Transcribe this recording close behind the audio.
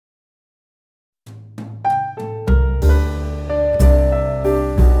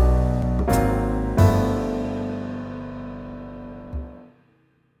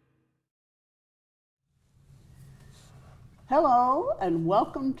Hello and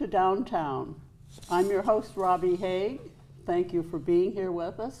welcome to Downtown. I'm your host, Robbie Haigh. Thank you for being here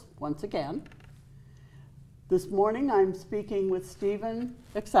with us once again. This morning I'm speaking with Steve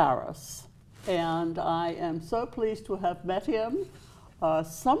Xiarhos, and I am so pleased to have met him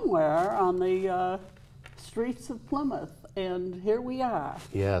somewhere on the streets of Plymouth, and here we are.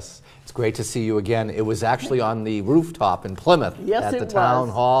 Yes, it's great to see you again. It was actually on the rooftop in Plymouth Yes, at the town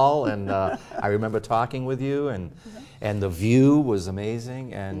hall, and I remember talking with you, and the view was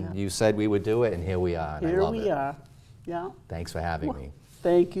amazing, and you said we would do it, and here we are, and Here I love we it. are, yeah. Thanks for having me.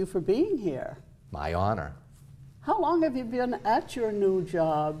 Thank you for being here. My honor. How long have you been at your new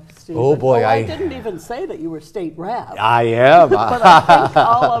job, Steve? Oh boy, I didn't even say that you were state rep. I am. But I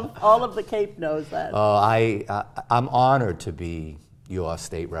think all of the Cape knows that. I'm honored to be your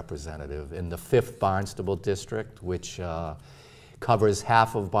state representative in the 5th Barnstable District, which covers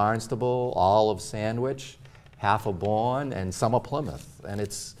half of Barnstable, all of Sandwich, half of Bourne, and some of Plymouth. And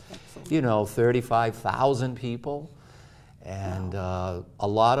it's, you know, 35,000 people, and a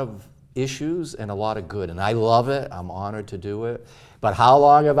lot of issues and a lot of good, and I love it. I'm honored to do it. But how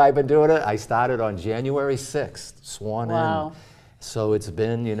long have I been doing it? I started on January 6th, sworn in. So it's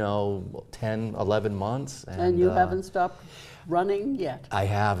been, you know, 10, 11 months. And you haven't stopped running yet? I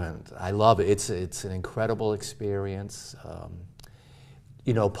haven't. I love it. It's an incredible experience.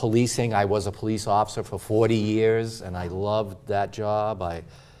 You know, policing, I was a police officer for 40 years, and I loved that job.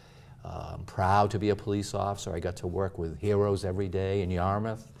 I'm proud to be a police officer. I got to work with heroes every day in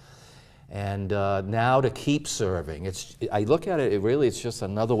Yarmouth. And now to keep serving, I look at it, it's just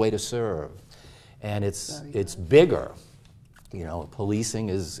another way to serve. And it's bigger. You know, policing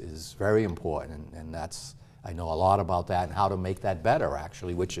is very important, and I know a lot about that and how to make that better,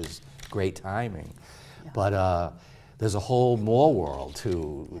 actually, which is great timing. Yeah. But there's a whole more world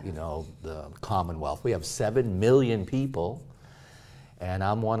to, you know, the Commonwealth. We have 7 million people, and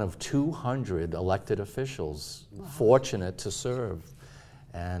I'm one of 200 elected officials fortunate to serve.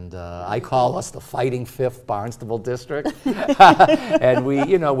 And I call us the Fighting 5th Barnstable District. And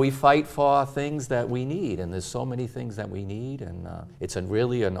we fight for things that we need, and there's so many things that we need, and it's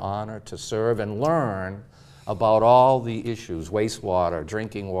really an honor to serve and learn about all the issues: wastewater,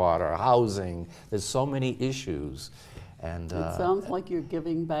 drinking water, housing. There's so many issues. And it sounds like you're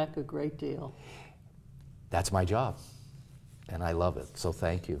giving back a great deal. That's my job, and I love it, so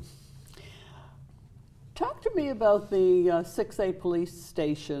thank you. Talk to me about the 6A police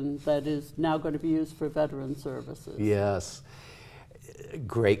station that is now going to be used for veteran services. Yes,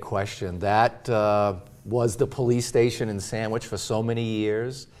 great question. That was the police station in Sandwich for so many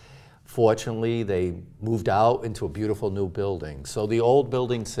years. Fortunately, they moved out into a beautiful new building. So the old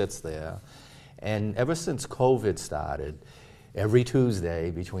building sits there, and ever since COVID started, every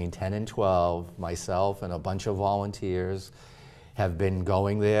Tuesday between 10 and 12, myself and a bunch of volunteers have been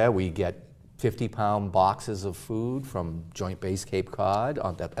going there. We get 50-pound boxes of food from Joint Base Cape Cod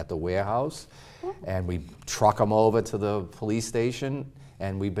at the warehouse, and we truck them over to the police station,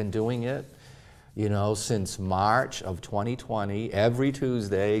 and we've been doing it, you know, since March of 2020, every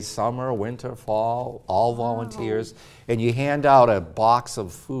Tuesday, summer, winter, fall, all volunteers, and you hand out a box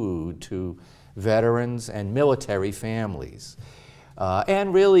of food to veterans and military families.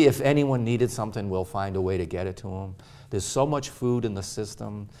 And really, if anyone needed something, we'll find a way to get it to them. There's so much food in the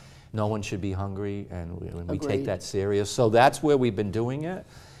system. No one should be hungry, and we take that serious. So that's where we've been doing it.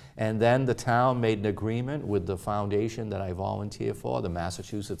 And then the town made an agreement with the foundation that I volunteer for, the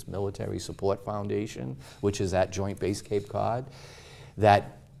Massachusetts Military Support Foundation, which is at Joint Base Cape Cod,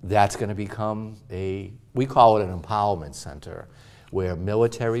 that's going to become we call it an empowerment center, where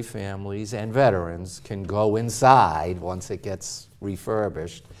military families and veterans can go inside once it gets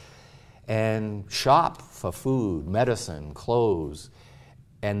refurbished and shop for food, medicine, clothes,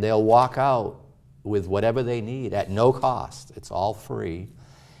 and they'll walk out with whatever they need at no cost. It's all free.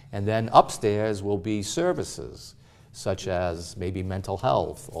 And then upstairs will be services, such as maybe mental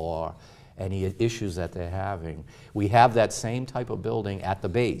health or any issues that they're having. We have that same type of building at the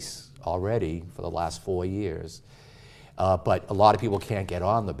base already for the last 4 years. But a lot of people can't get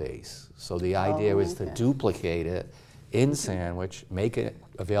on the base. So the idea is to duplicate it in Sandwich, make it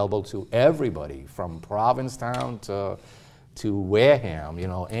available to everybody from Provincetown to Wareham, you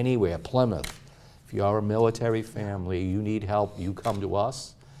know, anywhere, Plymouth. If you're a military family, you need help, you come to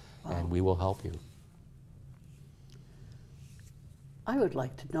us, and we will help you. I would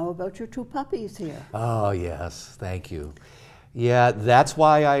like to know about your 2 puppies here. Oh, yes, thank you. Yeah, that's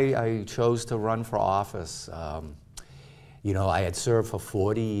why I chose to run for office. You know, I had served for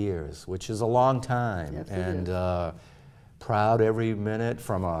 40 years, which is a long time. Yes, and proud every minute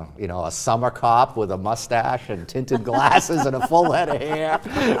from a summer cop with a mustache and tinted glasses and a full head of hair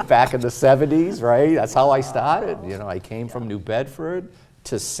back in the 70s, right? That's how I started. You know, I came from New Bedford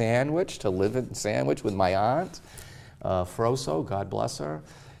to Sandwich, to live in Sandwich with my aunt, Froso, God bless her.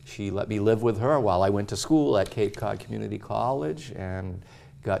 She let me live with her while I went to school at Cape Cod Community College and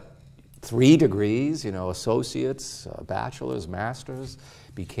got 3 degrees, you know, associates, bachelor's, master's,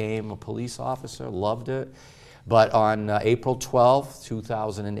 became a police officer, loved it. But on April 12th,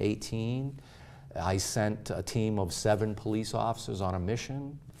 2018, I sent a team of 7 police officers on a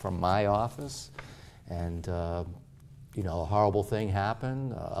mission from my office. And, you know, a horrible thing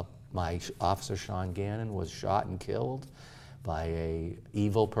happened. My officer, Sean Gannon, was shot and killed by an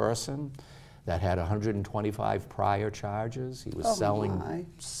evil person that had 125 prior charges. He was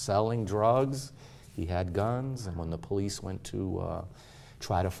selling drugs. He had guns. And when the police went to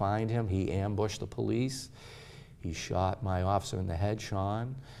try to find him, he ambushed the police. He shot my officer in the head,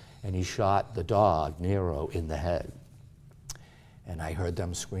 Sean, and he shot the dog, Nero, in the head. And I heard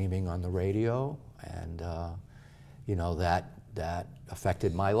them screaming on the radio, and you know, that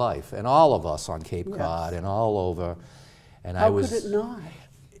affected my life, and all of us on Cape Cod and all over. And How could it not?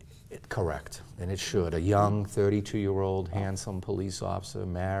 Correct, and it should. A young 32-year-old handsome police officer,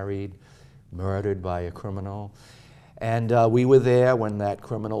 married, murdered by a criminal. And we were there when that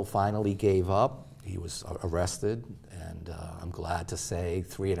criminal finally gave up. He was arrested, and I'm glad to say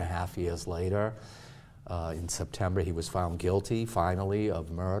 3.5 years later, in September, he was found guilty, finally,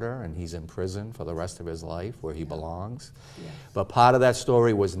 of murder, and he's in prison for the rest of his life, where he belongs. Yes. But part of that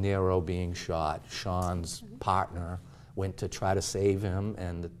story was Nero being shot. Sean's partner went to try to save him,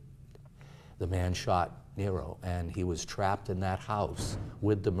 and the man shot Nero, and he was trapped in that house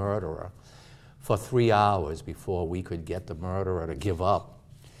with the murderer for 3 hours before we could get the murderer to give up.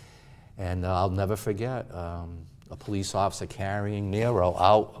 And I'll never forget a police officer carrying Nero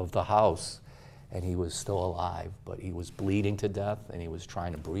out of the house, and he was still alive, but he was bleeding to death and he was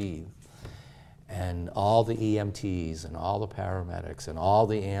trying to breathe. And all the EMTs and all the paramedics and all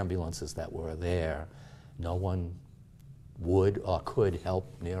the ambulances that were there, no one would or could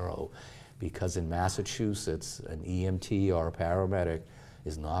help Nero, because in Massachusetts, an EMT or a paramedic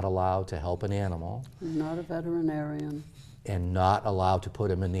is not allowed to help an animal. Not a veterinarian. And not allowed to put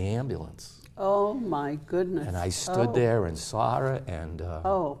him in the ambulance. Oh my goodness. And I stood there and saw it and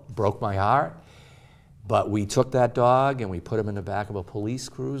broke my heart. But we took that dog and we put him in the back of a police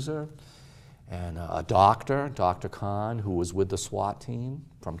cruiser. And a doctor, Dr. Khan, who was with the SWAT team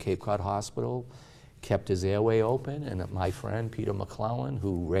from Cape Cod Hospital, kept his airway open. And my friend, Peter McClellan,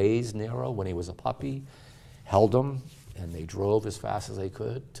 who raised Nero when he was a puppy, held him. And they drove as fast as they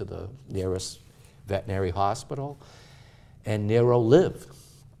could to the nearest veterinary hospital. And Nero lived.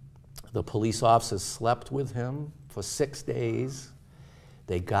 The police officers slept with him for 6 days.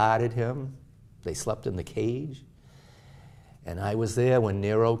 They guarded him. They slept in the cage. And I was there when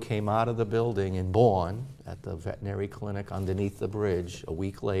Nero came out of the building in Bourne at the veterinary clinic underneath the bridge a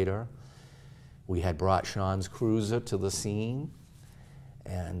week later. We had brought Sean's cruiser to the scene,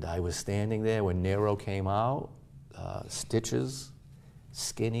 and I was standing there when Nero came out, stitches,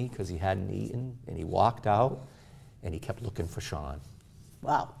 skinny because he hadn't eaten, and he walked out. And he kept looking for Sean.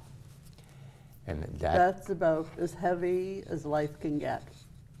 Wow. And that's about as heavy as life can get.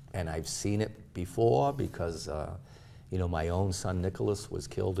 And I've seen it before because, you know, my own son Nicholas was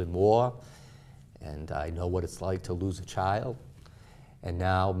killed in war, and I know what it's like to lose a child. And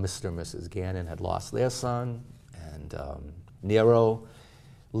now Mr. and Mrs. Gannon had lost their son, and Nero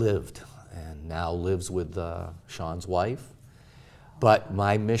lived, and now lives with Sean's wife. But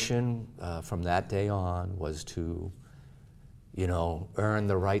my mission from that day on was to, you know, earn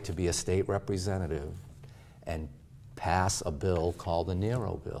the right to be a state representative and pass a bill called the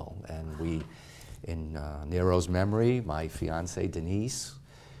Nero Bill. And we, in Nero's memory, my fiancée Denise,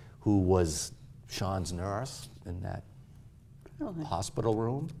 who was Sean's nurse in that hospital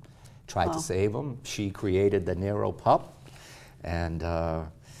room, tried to save him. She created the Nero pup, and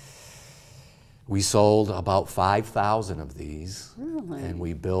we sold about 5,000 of these, and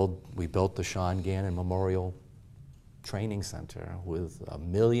we built the Sean Gannon Memorial Training Center with $1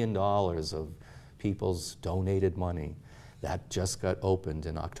 million of people's donated money. That just got opened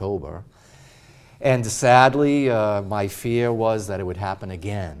in October. And sadly, my fear was that it would happen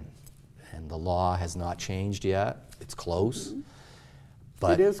again. And the law has not changed yet. It's close.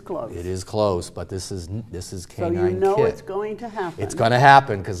 But it is close. It is close, but this is K9 So you know KIT. it's going to happen. It's going to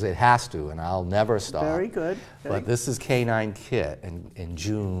happen because it has to, and I'll never stop. Very good. But this is K9 KIT, and in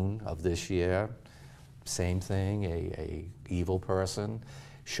June of this year, same thing, a evil person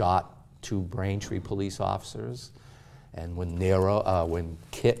shot 2 Braintree police officers And when when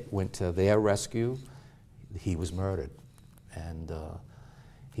Kit went to their rescue, he was murdered. And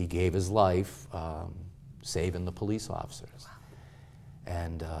he gave his life saving the police officers.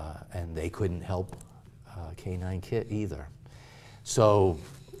 And they couldn't help K9 Kit either. So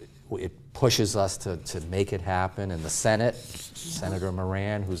it pushes us to make it happen. And the Senate, Senator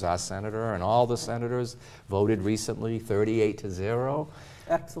Moran, who's our senator, and all the senators voted recently 38-0.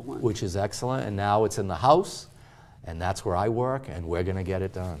 Excellent. Which is excellent. And now it's in the House, and that's where I work, and we're going to get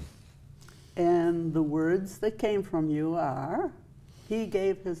it done. And the words that came from you are, he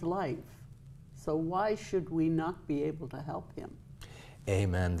gave his life. So why should we not be able to help him?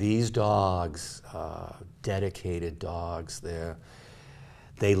 Amen. These dogs, dedicated dogs,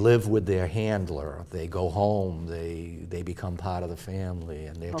 they live with their handler. They go home. They become part of the family,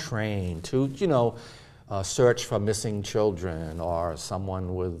 and they're trained to, search for missing children or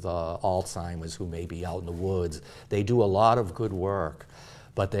someone with Alzheimer's who may be out in the woods. They do a lot of good work,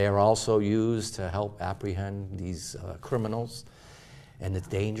 but they are also used to help apprehend these criminals, and it's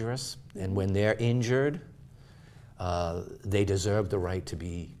dangerous. And when they're injured, they deserve the right to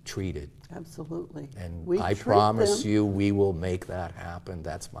be treated. Absolutely. And I promise you we will make that happen.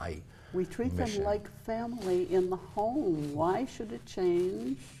 That's my We treat mission. them like family in the home. Why should it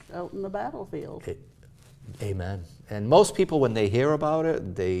change out in the battlefield? Amen. And most people, when they hear about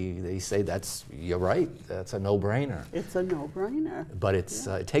it, they say, you're right, that's a no-brainer. It's a no-brainer. But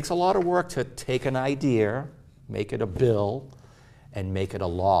it takes a lot of work to take an idea, make it a bill, and make it a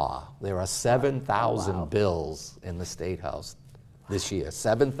law. There are 7,000 bills in the State House this year,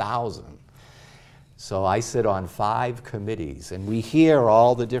 7,000. So I sit on 5 committees, and we hear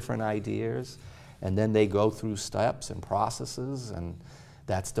all the different ideas, and then they go through steps and processes, and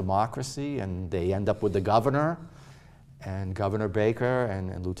that's democracy, and they end up with the governor, and Governor Baker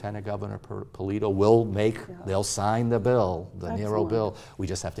and Lieutenant Governor Polito will they'll sign the bill, the Nero bill. We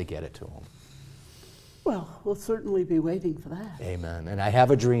just have to get it to them. Well, we'll certainly be waiting for that. Amen. And I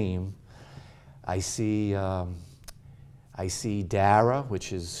have a dream. I see Dara,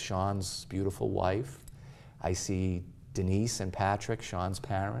 which is Sean's beautiful wife. I see Denise and Patrick, Sean's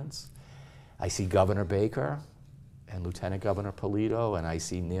parents. I see Governor Baker and Lieutenant Governor Polito, and I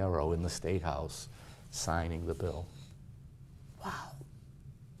see Nero in the State House signing the bill. Wow.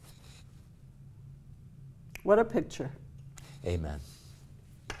 What a picture. Amen.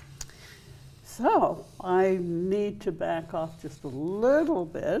 So I need to back off just a little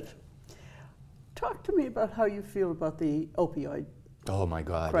bit. Talk to me about how you feel about the opioid Oh my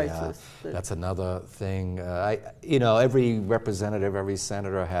God, crisis. yeah. That's another thing. Every representative, every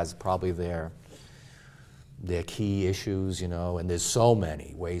senator has probably their key issues, and there's so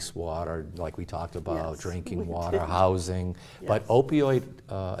many: wastewater, like we talked about, drinking water, housing. Yes. But opioid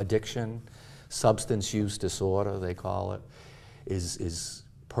addiction, substance use disorder, they call it, is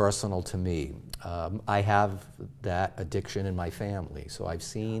personal to me. I have that addiction in my family, so I've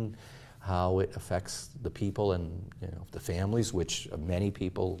seen how it affects the people and the families, which many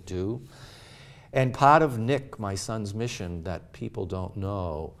people do. And part of Nick, my son's mission that people don't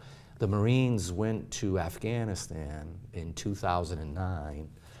know, the Marines went to Afghanistan in 2009.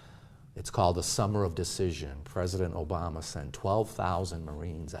 It's called the Summer of Decision. President Obama sent 12,000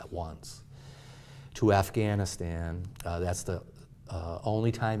 Marines at once to Afghanistan. That's the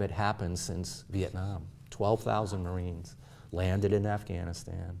only time it happened since Vietnam. 12,000 Marines landed in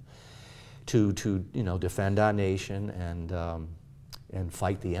Afghanistan to defend our nation and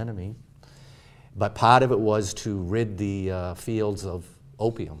fight the enemy. But part of it was to rid the fields of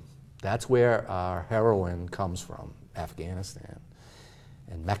opium. That's where our heroin comes from, Afghanistan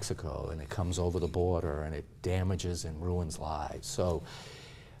and Mexico, and it comes over the border and it damages and ruins lives. So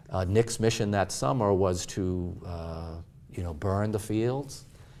Nick's mission that summer was to burn the fields,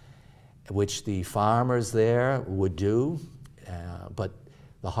 which the farmers there would do, but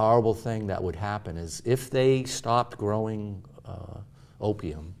the horrible thing that would happen is if they stopped growing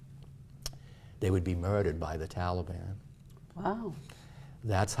opium, they would be murdered by the Taliban. Wow.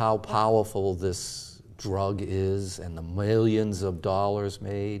 That's how powerful this drug is, and the millions of dollars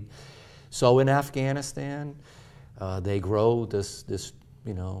made. So in Afghanistan, they grow this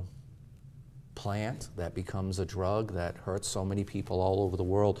plant that becomes a drug that hurts so many people all over the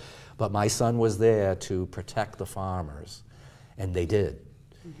world. But my son was there to protect the farmers, and they did.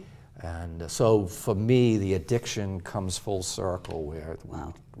 Mm-hmm. And so for me, the addiction comes full circle, where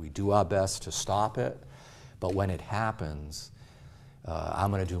we do our best to stop it, but when it happens, I'm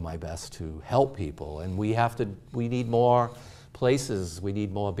going to do my best to help people. And we need more places. We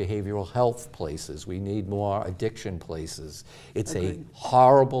need more behavioral health places. We need more addiction places. It's a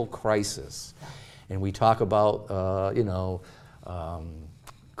horrible crisis. And we talk about,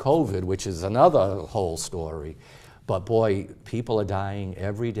 COVID, which is another whole story. But boy, people are dying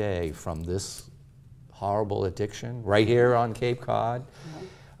every day from this horrible addiction right here on Cape Cod.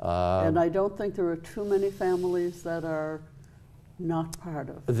 Yeah. And I don't think there are too many families that are not part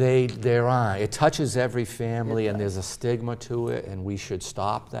of it. There are. It touches every family, and there's a stigma to it, and we should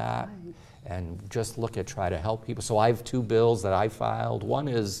stop that. Right. And just try to help people. So I have 2 bills that I filed. One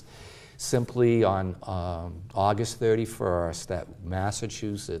is simply on August 31st that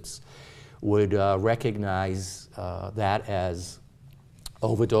Massachusetts would recognize that as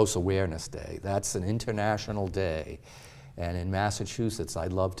Overdose Awareness Day. That's an international day. And in Massachusetts,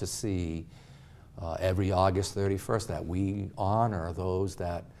 I'd love to see every August 31st that we honor those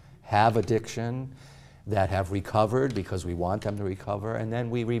that have addiction, that have recovered, because we want them to recover, and then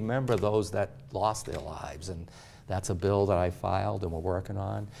we remember those that lost their lives. And that's a bill that I filed and we're working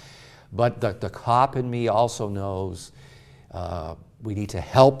on. But the cop in me also knows we need to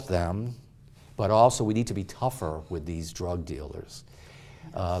help them, but also we need to be tougher with these drug dealers.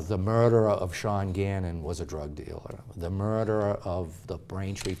 The murder of Sean Gannon was a drug dealer. The murder of the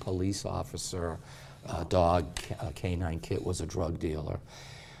Braintree police officer, dog, Canine Kit, was a drug dealer.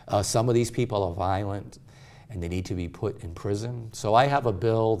 Some of these people are violent and they need to be put in prison. So I have a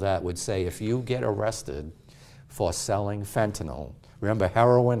bill that would say if you get arrested for selling fentanyl, remember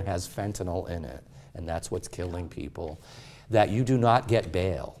heroin has fentanyl in it, and that's what's killing people, that you do not get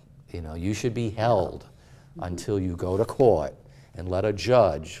bail. You should be held until you go to court and let a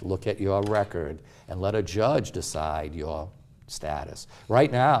judge look at your record and let a judge decide your status.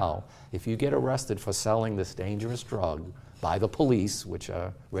 Right now, if you get arrested for selling this dangerous drug by the police, which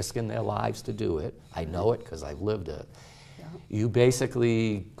are risking their lives to do it, I know it because I've lived it, you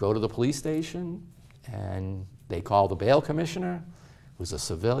basically go to the police station and they call the bail commissioner, who's a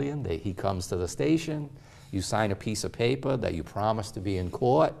civilian. He comes to the station, you sign a piece of paper that you promise to be in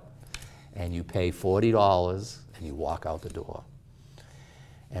court, and you pay $40 and you walk out the door.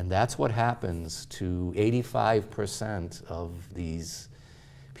 And that's what happens to 85% of these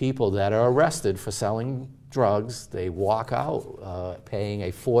people that are arrested for selling drugs. They walk out paying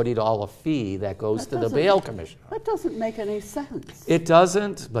a $40 fee that goes to the bail commissioner. That doesn't make any sense. It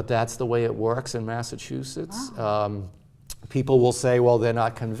doesn't, but that's the way it works in Massachusetts. Wow. People will say, well, they're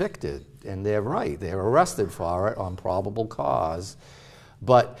not convicted, and they're right. They're arrested for it on probable cause,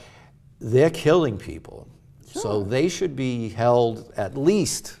 but they're killing people. Sure. So they should be held at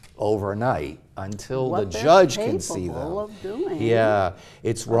least overnight until the judge can see them. Of doing. Yeah,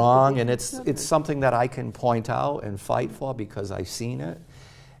 it's wrong, and it's something that I can point out and fight for because I've seen it.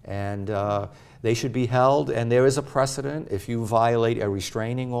 And they should be held, and there is a precedent. If you violate a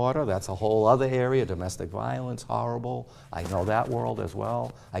restraining order, that's a whole other area. Domestic violence, horrible. I know that world as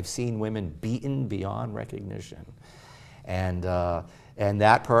well. I've seen women beaten beyond recognition. And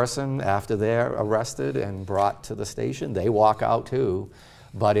that person, after they're arrested and brought to the station, they walk out too.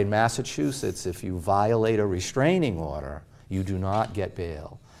 But in Massachusetts, if you violate a restraining order, you do not get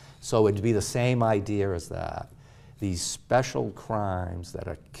bail. So it'd be the same idea as that. These special crimes that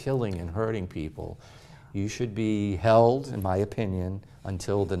are killing and hurting people, you should be held, in my opinion,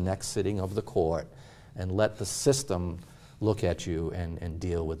 until the next sitting of the court and let the system look at you and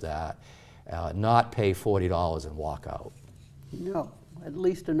deal with that. Not pay $40 and walk out. No, at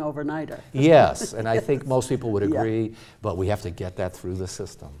least an overnighter. Yes, and I think most people would agree, but we have to get that through the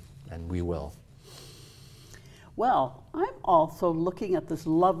system, and we will. Well, I'm also looking at this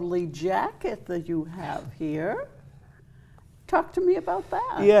lovely jacket that you have here. Talk to me about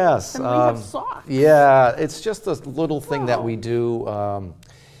that. Yes. And we have socks. Yeah, it's just a little thing that we do.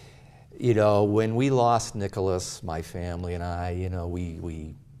 When we lost Nicholas, my family and I,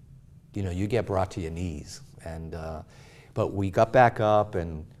 you get brought to your knees. But we got back up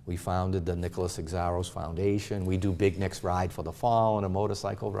and we founded the Nicholas Xiarhos Foundation. We do Big Nick's Ride for the Fallen, a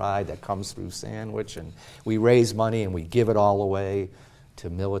motorcycle ride that comes through Sandwich, and we raise money and we give it all away to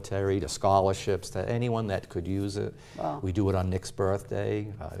military, to scholarships, to anyone that could use it. Wow. We do it on Nick's birthday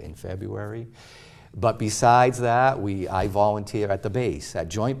in February. But besides that, I volunteer at the base, at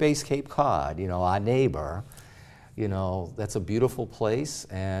Joint Base Cape Cod, our neighbor. That's a beautiful place,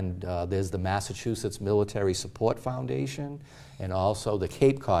 and there's the Massachusetts Military Support Foundation and also the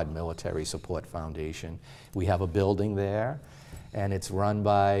Cape Cod Military Support Foundation. We have a building there, and it's run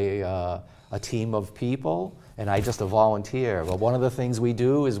by a team of people, and I just a volunteer. But one of the things we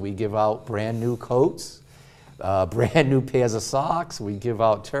do is we give out brand new coats, brand new pairs of socks, we give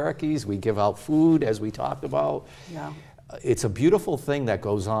out turkeys, we give out food, as we talked about. Yeah. It's a beautiful thing that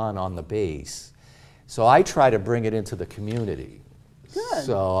goes on the base. So I try to bring it into the community. Good.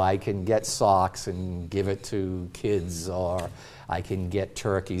 So I can get socks and give it to kids, or I can get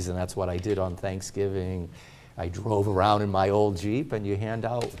turkeys, and that's what I did on Thanksgiving. I drove around in my old Jeep, and you hand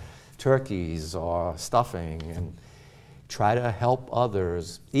out turkeys or stuffing and try to help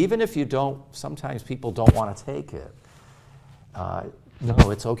others. Even if you don't, sometimes people don't want to take it.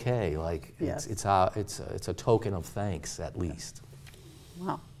 No, it's okay. Like, Yes. it's a token of thanks, at least.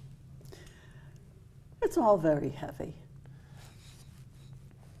 Wow. It's all very heavy.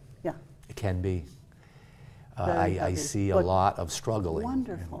 Yeah. It can be. Very I heavy, see a but lot of struggling.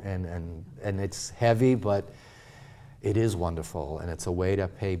 wonderful. And it's heavy, but it is wonderful, and it's a way to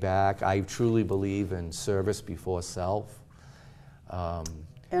pay back. I truly believe in service before self.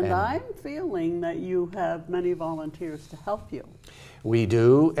 And I'm feeling that you have many volunteers to help you. We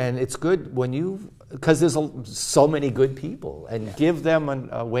do, and it's good when you, because there's so many good people, and give them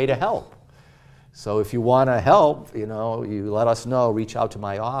a way to help. So if you want to help, you know, you let us know, reach out to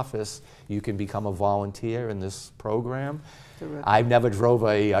my office. You can become a volunteer in this program. Terrific. I've never drove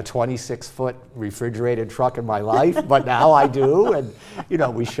a 26-foot refrigerated truck in my life, but now I do, and you know,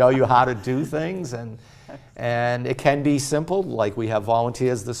 we show you how to do things, and it can be simple. Like, we have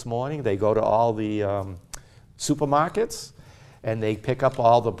volunteers this morning. They go to all the supermarkets, and they pick up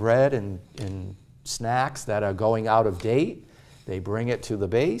all the bread and snacks that are going out of date. They bring it to the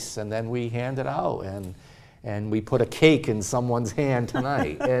base, and then we hand it out, and we put a cake in someone's hand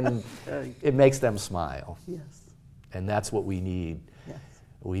tonight, and it makes them smile. Yes. And that's what we need. Yes.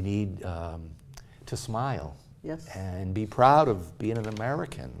 We need to smile. Yes. And be proud of being an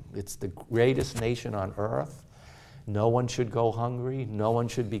American. It's the greatest nation on earth. No one should go hungry. No one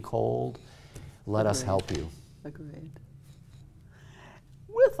should be cold. Let us help you. Agreed.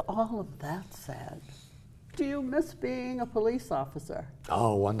 With all of that said, do you miss being a police officer?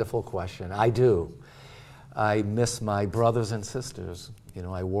 Oh, wonderful question. I do. I miss my brothers and sisters. You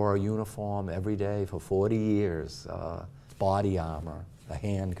know, I wore a uniform every day for 40 years, body armor, a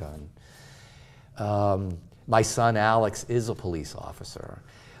handgun. My son Alex is a police officer.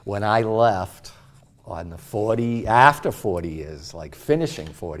 When I left on after 40 years, like finishing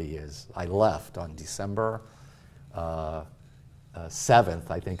 40 years, I left on December 7th,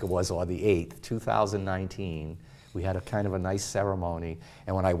 I think it was, or the 8th, 2019. We had a kind of a nice ceremony,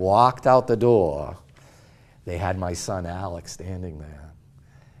 and when I walked out the door, they had my son Alex standing there,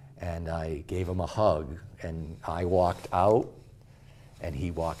 and I gave him a hug, and I walked out, and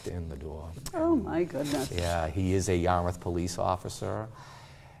he walked in the door. Oh my goodness. Yeah, he is a Yarmouth police officer.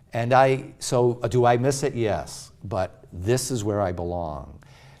 And so do I miss it? Yes, but this is where I belong,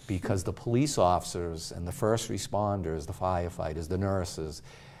 because the police officers and the first responders, the firefighters, the nurses,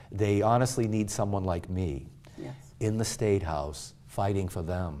 they honestly need someone like me. Yes. In the State House fighting for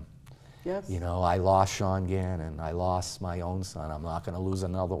them. Yes. You know, I lost Sean Gannon, I lost my own son, I'm not going to lose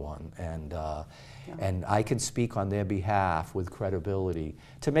another one. And I can speak on their behalf with credibility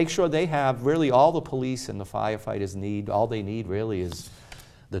to make sure they have really all the police and the firefighters need. All they need really is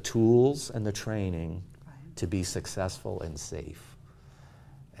the tools and the training to be successful and safe.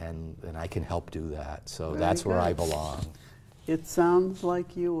 And I can help do that. So Very that's where I good. belong. It sounds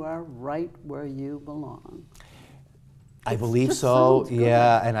like you are right where you belong. I It believe just so, sounds good.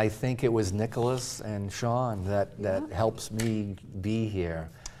 yeah, and I think it was Nicholas and Sean that helps me be here.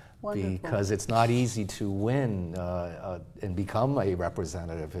 Wonderful. Because it's not easy to win and become a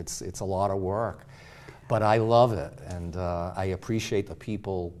representative. It's a lot of work. But I love it, and I appreciate the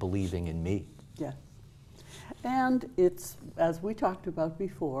people believing in me. Yes. And it's, as we talked about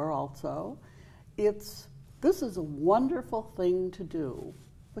before also, this is a wonderful thing to do,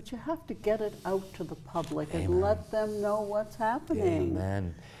 but you have to get it out to the public and Amen. let them know what's happening.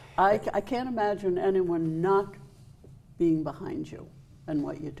 Amen. I can't imagine anyone not being behind you and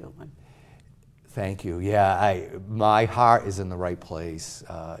what you're doing. Thank you. Yeah, my heart is in the right place.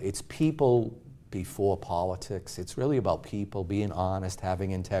 It's people before politics. It's really about people being honest,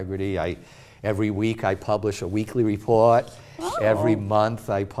 having integrity. Every week I publish a weekly report. Oh. Every month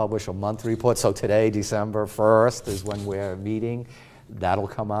I publish a monthly report. So today, December 1st, is when we're meeting. That'll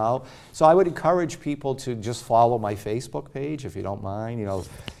come out. So I would encourage people to just follow my Facebook page, if you don't mind. You know,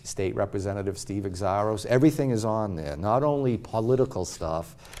 State Representative Steve Xiarhos. Everything is on there. Not only political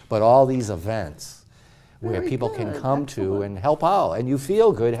stuff, but all these events where Very people can good. come to Excellent. and help out. And you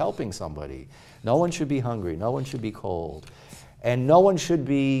feel good helping somebody. No one should be hungry. No one should be cold. And no one should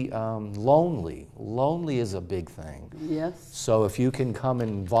be lonely. Lonely is a big thing. Yes. So if you can come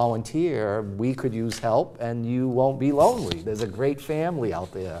and volunteer, we could use help and you won't be lonely. There's a great family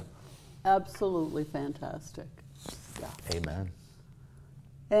out there. Absolutely fantastic. Yeah. Amen.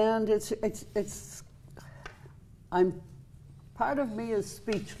 And I'm part of me is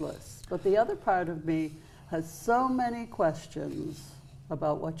speechless, but the other part of me has so many questions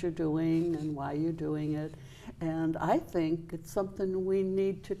about what you're doing and why you're doing it. And I think it's something we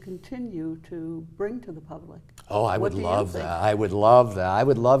need to continue to bring to the public. Oh, I would What do you love think? that. I would love that. I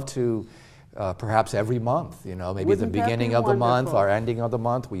would love to, perhaps every month, you know, maybe Wouldn't the that be beginning of the month wonderful? or ending of the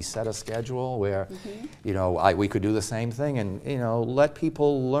month, we set a schedule where, you know, we could do the same thing and, you know, let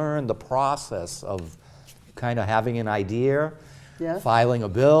people learn the process of kind of having an idea, Yes. filing a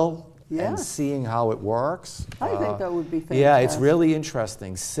bill, and Yes. seeing how it works. I think that would be fantastic. Yeah, it's really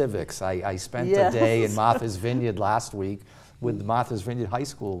interesting. Civics. I spent Yes. a day in Martha's Vineyard last week with Martha's Vineyard High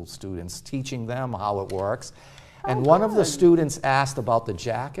School students, teaching them how it works. And one of the good. students asked about the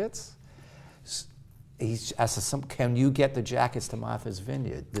jackets. He asked, can you get the jackets to Martha's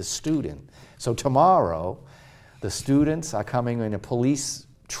Vineyard? The student. So tomorrow, the students are coming in a police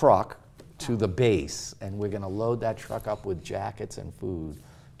truck to the base, and we're going to load that truck up with jackets and food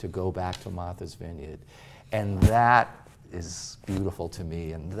to go back to Martha's Vineyard. And that is beautiful to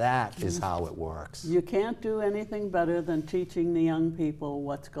me, and that is how it works. You can't do anything better than teaching the young people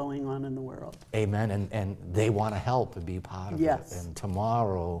what's going on in the world. Amen, and they want to help and be part of Yes. it. And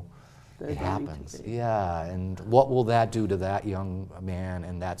tomorrow They're it going to happens. be. Yeah, and what will that do to that young man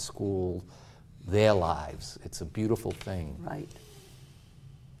and that school, their lives? It's a beautiful thing. Right.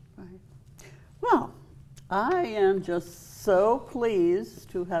 Right. Well, I am just so pleased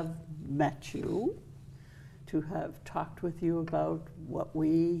to have met you, to have talked with you about what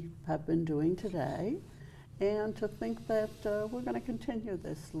we have been doing today, and to think that we're going to continue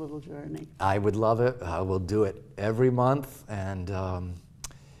this little journey. I would love it. I will do it every month and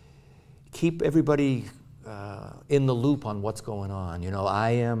keep everybody in the loop on what's going on. You know,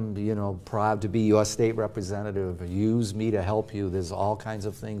 I am, you know, proud to be your state representative. Use me to help you. There's all kinds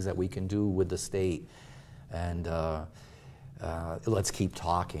of things that we can do with the state. And let's keep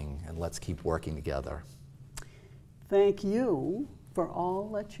talking and let's keep working together. Thank you for all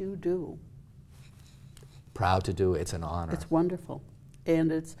that you do. Proud to do it. It's an honor. It's wonderful.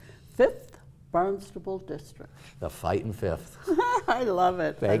 And it's 5th Barnstable District. The fighting fifth. I love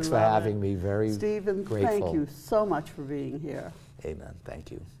it. Thanks I for love having it. me. Very Stephen, grateful. thank you so much for being here. Amen.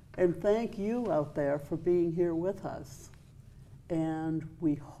 Thank you. And thank you out there for being here with us. And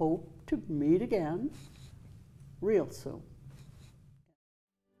we hope to meet again real soon.